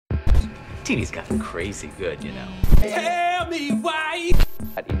TV's gotten crazy good, you know. Tell me why.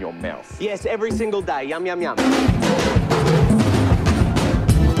 In your mouth. Yes, every single day. Yum, yum, yum.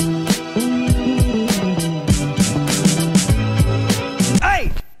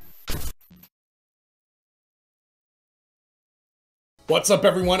 Hey! What's up,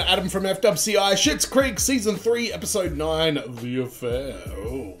 everyone? Adam from FWCI Schitt's Creek, Season 3, Episode 9, The Affair.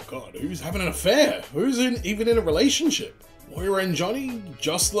 Oh, God, who's having an affair? Who's even in a relationship? Moira and Johnny?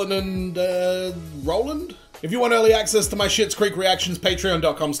 Jocelyn and, Roland? If you want early access to my Schitt's Creek reactions,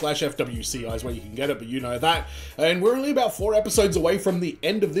 patreon.com/FWCI is where you can get it, but you know that. And we're only about 4 episodes away from the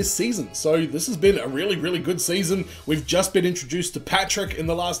end of this season, so this has been a really, really good season. We've just been introduced to Patrick in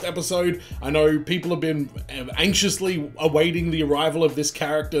the last episode. I know people have been anxiously awaiting the arrival of this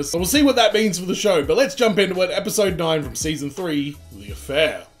character, so we'll see what that means for the show. But let's jump into it. Episode 9 from Season 3, The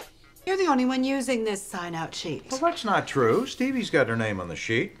Affair. You're the only one using this sign-out sheet. Well, that's not true. Stevie's got her name on the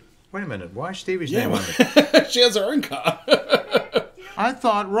sheet. Wait a minute, why is Stevie's name on it? She has her own car. I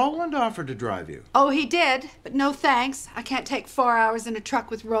thought Roland offered to drive you. Oh, he did, but no thanks. I can't take 4 hours in a truck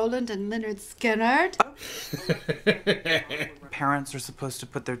with Roland and Leonard Skinnard. Parents are supposed to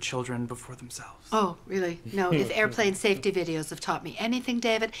put their children before themselves. Oh, really? No, if airplane safety videos have taught me anything,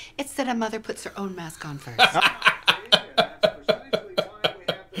 David, it's that a mother puts her own mask on first.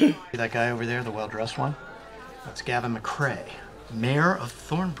 That guy over there, the well-dressed one? That's Gavin McCrae, mayor of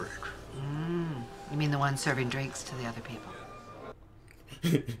Thornbridge. You mean the one serving drinks to the other people?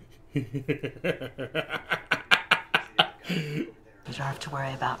 You don't have to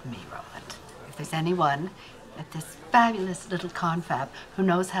worry about me, Roland. If there's anyone at this fabulous little confab who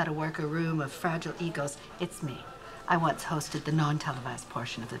knows how to work a room of fragile egos, it's me. I once hosted the non-televised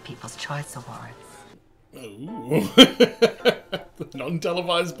portion of the People's Choice Awards. Ooh. The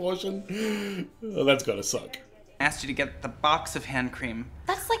non-televised portion? Oh, that's gotta suck. I asked you to get the box of hand cream.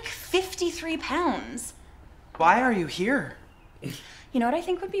 That's like 53 pounds. Why are you here? You know what I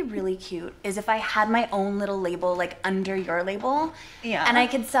think would be really cute is if I had my own little label, like under your label. Yeah. And I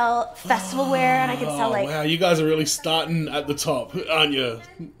could sell festival wear and I could sell like... Wow, you guys are really starting at the top, aren't you?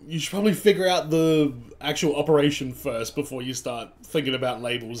 You should probably figure out the actual operation first before you start thinking about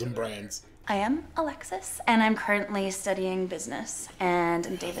labels and brands. I am Alexis, and I'm currently studying business, and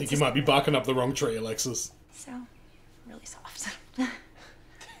I'm David's... I think you might be barking up the wrong tree, Alexis. So, really soft.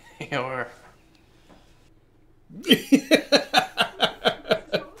 You're...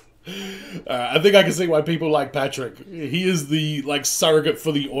 I think I can see why people like Patrick. He is the, like, surrogate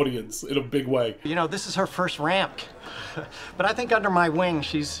for the audience in a big way. You know, this is her first ramp. But I think under my wing,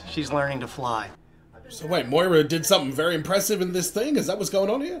 she's learning to fly. So wait, Moira did something very impressive in this thing? Is that what's going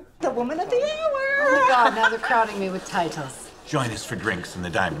on here? The woman of the hour! Oh my God, now they're crowding me with titles. Join us for drinks in the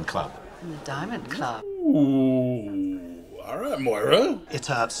Diamond Club. In the Diamond Club. Ooh. All right, Moira. It's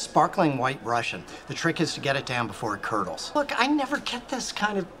a sparkling white Russian. The trick is to get it down before it curdles. Look, I never get this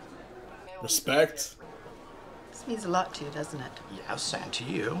kind of... Respect. This means a lot to you, doesn't it? Yes, and to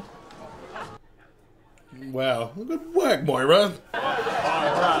you. Wow, good work, Moira.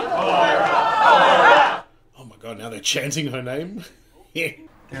 Oh my God, now they're chanting her name.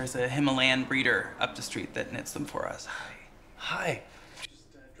 There's a Himalayan breeder up the street that knits them for us. Hi.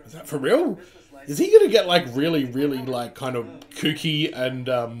 Is that for real? Is he gonna get like really, like kind of kooky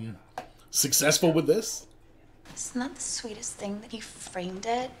and successful with this? Isn't that the sweetest thing that he framed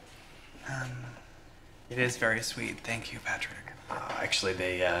it? It is very sweet. Thank you, Patrick. Actually,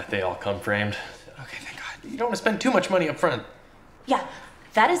 they all come framed. Okay, thank God. You don't want to spend too much money up front. Yeah,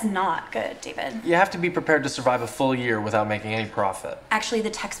 that is not good, David. You have to be prepared to survive a full year without making any profit. Actually,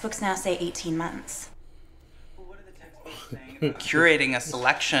 the textbooks now say 18 months. Curating a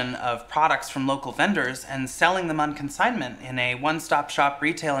selection of products from local vendors and selling them on consignment in a one-stop shop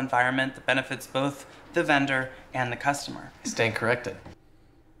retail environment that benefits both the vendor and the customer. Staying corrected.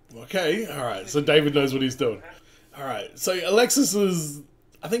 Okay, all right. So David knows what he's doing. All right. So Alexis is,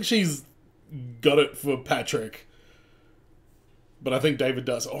 I think she's got it for Patrick, but I think David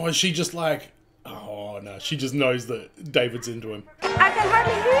does. Oh, is she just like? Oh no, she just knows that David's into him. I can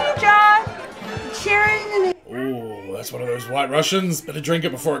hardly hear you, John. Cheering and... Oh, that's one of those white Russians. Better drink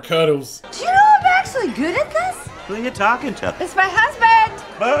it before it curdles. Do you know I'm actually good at this? Who are you talking to? It's my husband.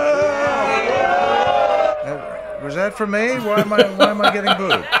 Was that for me? Why am I getting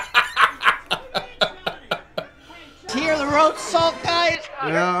booed? Hear the road salt, guys?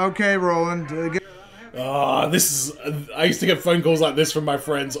 Yeah, okay, Roland. Ah, this is... I used to get phone calls like this from my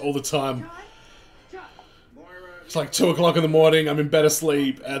friends all the time. It's like 2 o'clock in the morning, I'm in bed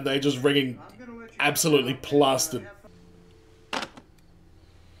asleep, and they're just ringing absolutely plastered.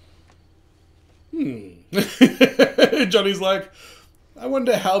 Johnny's like, I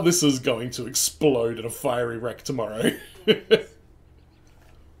wonder how this is going to explode in a fiery wreck tomorrow.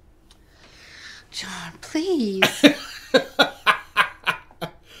 John, please.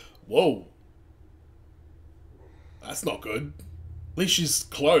 Whoa. That's not good. At least she's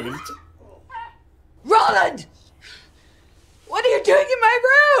clothed. Roland! What are you doing in my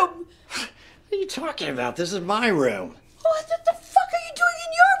room? What are you talking about? This is my room. What the fuck are you doing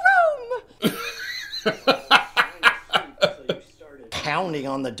in your room? Pounding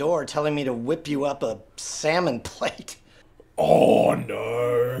on the door, telling me to whip you up a salmon plate. Oh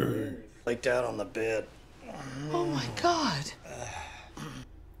no. Flaked out on the bed. Oh my god.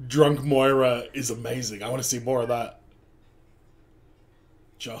 Drunk Moira is amazing. I want to see more of that.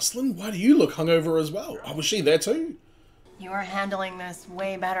 Jocelyn, why do you look hungover as well? Oh, was she there too? You are handling this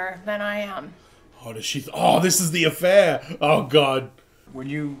way better than I am. Oh, does she? Oh, this is the affair. Oh God. When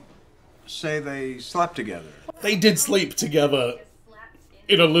you say they slept together. They did sleep together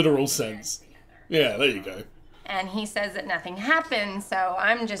in a literal sense. Yeah, there you go. And he says that nothing happened, so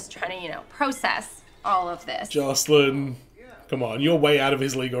I'm just trying to, process all of this. Jocelyn, come on, you're way out of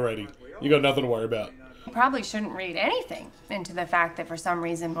his league already. You got nothing to worry about. You probably shouldn't read anything into the fact that for some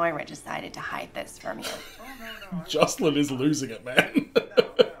reason Moira decided to hide this from you. Jocelyn is losing it, man.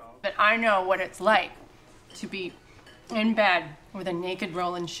 But I know what it's like to be in bed with a naked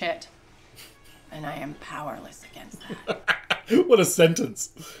Roland Schitt. And I am powerless against that. What a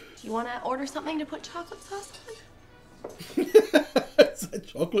sentence. Do you want to order something to put chocolate sauce on? Is that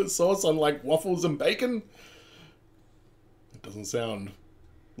chocolate sauce on like waffles and bacon? It doesn't sound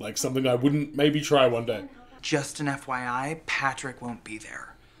like something I wouldn't maybe try one day. Just an FYI, Patrick won't be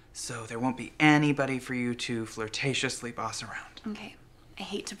there. So there won't be anybody for you to flirtatiously boss around. Okay. I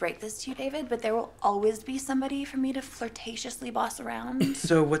hate to break this to you, David, but there will always be somebody for me to flirtatiously boss around.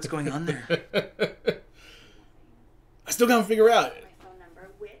 So what's going on there? I still can't figure out.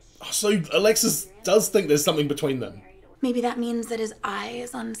 Oh, so Alexis does think there's something between them. Maybe that means that his eye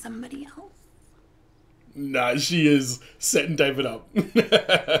is on somebody else. Nah, she is setting David up.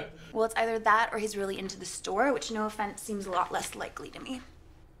 Well, it's either that or he's really into the store, which, no offense, seems a lot less likely to me.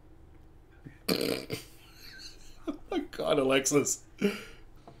 Oh my God, Alexis.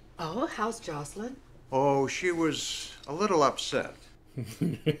 Oh, how's Jocelyn? Oh, she was a little upset.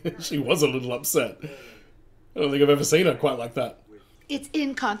 She was a little upset. I don't think I've ever seen her quite like that. It's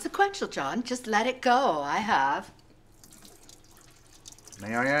inconsequential, John. Just let it go. I have.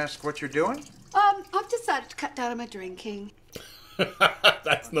 May I ask what you're doing? I've decided to cut down on my drinking.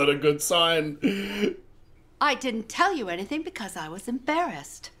 That's not a good sign. I didn't tell you anything because I was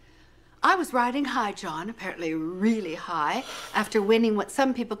embarrassed. I was riding high, John, apparently really high, after winning what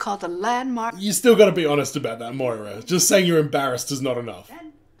some people call the landmark. You still got to be honest about that, Moira. Just saying you're embarrassed is not enough.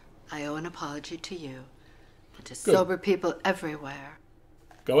 I owe an apology to you, and to Good. sober people everywhere.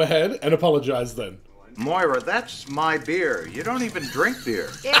 Go ahead and apologize then. Moira, that's my beer. You don't even drink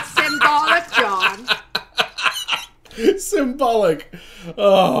beer. It's symbolic, John. Symbolic.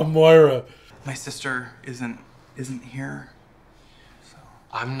 Oh, Moira. My sister isn't here.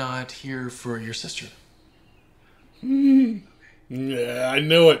 I'm not here for your sister. Yeah, I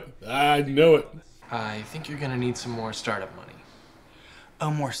knew it. I knew it. I think you're gonna need some more startup money.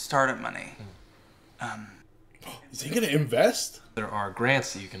 Oh, more startup money. Is he going to invest? There are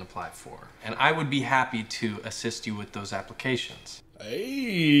grants that you can apply for, and I would be happy to assist you with those applications.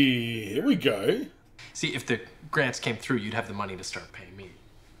 Hey, here we go. See, if the grants came through, you'd have the money to start paying me.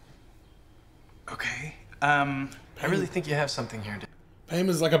 Okay. I really think you have something here. Pay him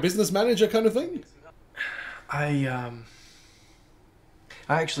as like a business manager kind of thing? I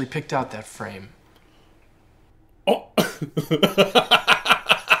actually picked out that frame. Oh.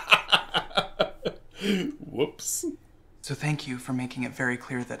 Whoops. So thank you for making it very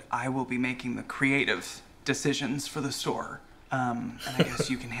clear that I will be making the creative decisions for the store. And I guess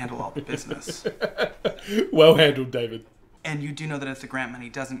you can handle all the business. Well handled, David. And you do know that if the grant money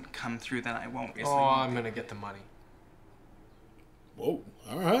doesn't come through, then I won't. I'm gonna get the money. Whoa,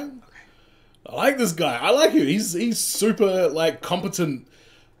 all right. Okay. I like this guy. I like him. He's super like competent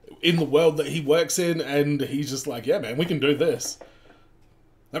in the world that he works in, and he's just like, yeah, man, we can do this.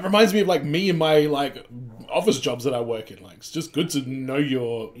 That reminds me of like me and my like office jobs that I work in. Like, it's just good to know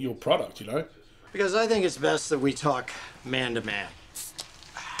your product, you know? Because I think it's best that we talk man to man.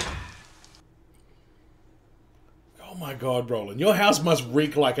 Oh my God, Roland, your house must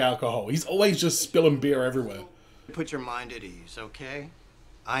reek like alcohol. He's always just spilling beer everywhere. Put your mind at ease, okay?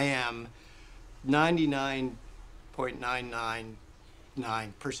 I am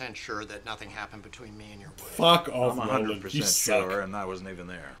 99.999% sure that nothing happened between me and your wife. Fuck off, I'm Roland. 100% You suck. sure, and I wasn't even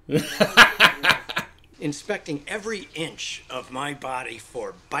there. inspecting every inch of my body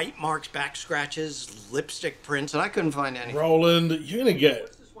for bite marks, back scratches, lipstick prints, and I couldn't find any. Roland, you're gonna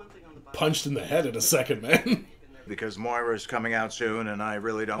get punched in the head in a second, man. Because Moira's coming out soon, and I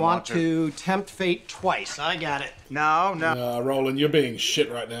really don't want to tempt fate twice. I got it. No. Roland, you're being shit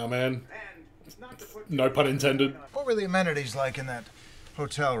right now, man. No pun intended. What were the amenities like in that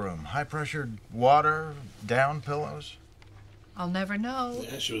hotel room? High-pressured water, down pillows? I'll never know.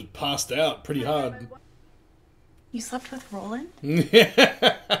 Yeah, she was passed out pretty hard. You slept with Roland?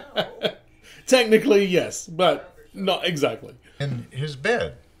 Technically, yes, but not exactly. In his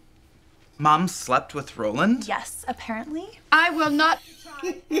bed. Mom slept with Roland? Yes, apparently. I will not.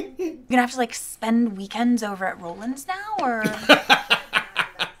 You're gonna have to like spend weekends over at Roland's now, or?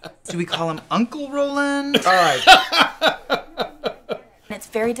 Do we call him Uncle Roland? All right. It's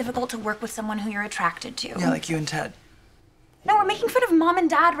very difficult to work with someone who you're attracted to. Yeah, like you and Ted. No, we're making fun of Mom and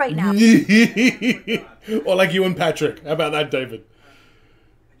Dad right now. Or like you and Patrick. How about that, David?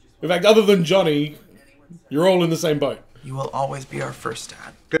 In fact, other than Johnny, you're all in the same boat. You will always be our first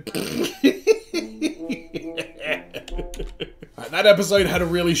dad. That episode had a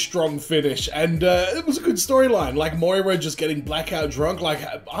really strong finish, and it was a good storyline. Like Moira just getting blackout drunk. Like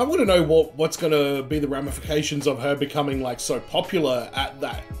I want to know what's gonna be the ramifications of her becoming like so popular at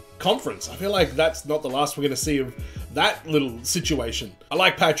that conference. I feel like that's not the last we're gonna see of that little situation. I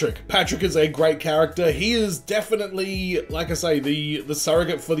like Patrick. Patrick is a great character. He is definitely, like I say, the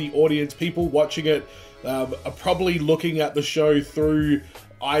surrogate for the audience. People watching it are probably looking at the show through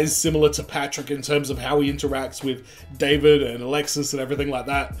eyes similar to Patrick in terms of how he interacts with David and Alexis and everything like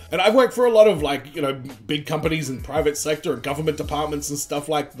that. And I've worked for a lot of like, you know, big companies and private sector and government departments and stuff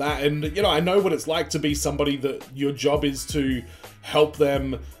like that. And, you know, I know what it's like to be somebody that your job is to help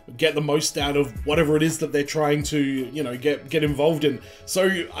them get the most out of whatever it is that they're trying to, you know, get involved in.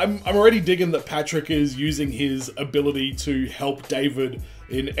 So I'm already digging that Patrick is using his ability to help David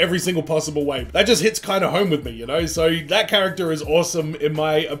in every single possible way. That just hits kind of home with me, you know? So that character is awesome in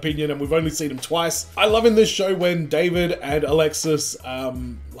my opinion, and we've only seen him twice. I love in this show when David and Alexis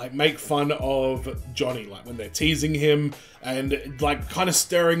like make fun of Johnny, like when they're teasing him and like kind of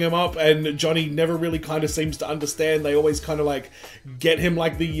stirring him up, and Johnny never really kind of seems to understand. They always kind of like get him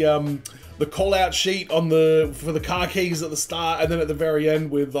like the call out sheet on for the car keys at the start, and then at the very end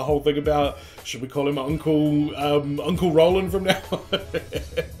with the whole thing about, should we call him Uncle Roland from now on?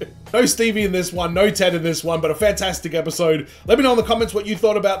 No Stevie in this one, no Ted in this one, but a fantastic episode. Let me know in the comments what you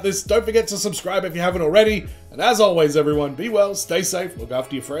thought about this. Don't forget to subscribe if you haven't already. And as always, everyone, be well, stay safe, look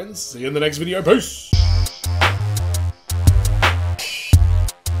after your friends. See you in the next video. Peace!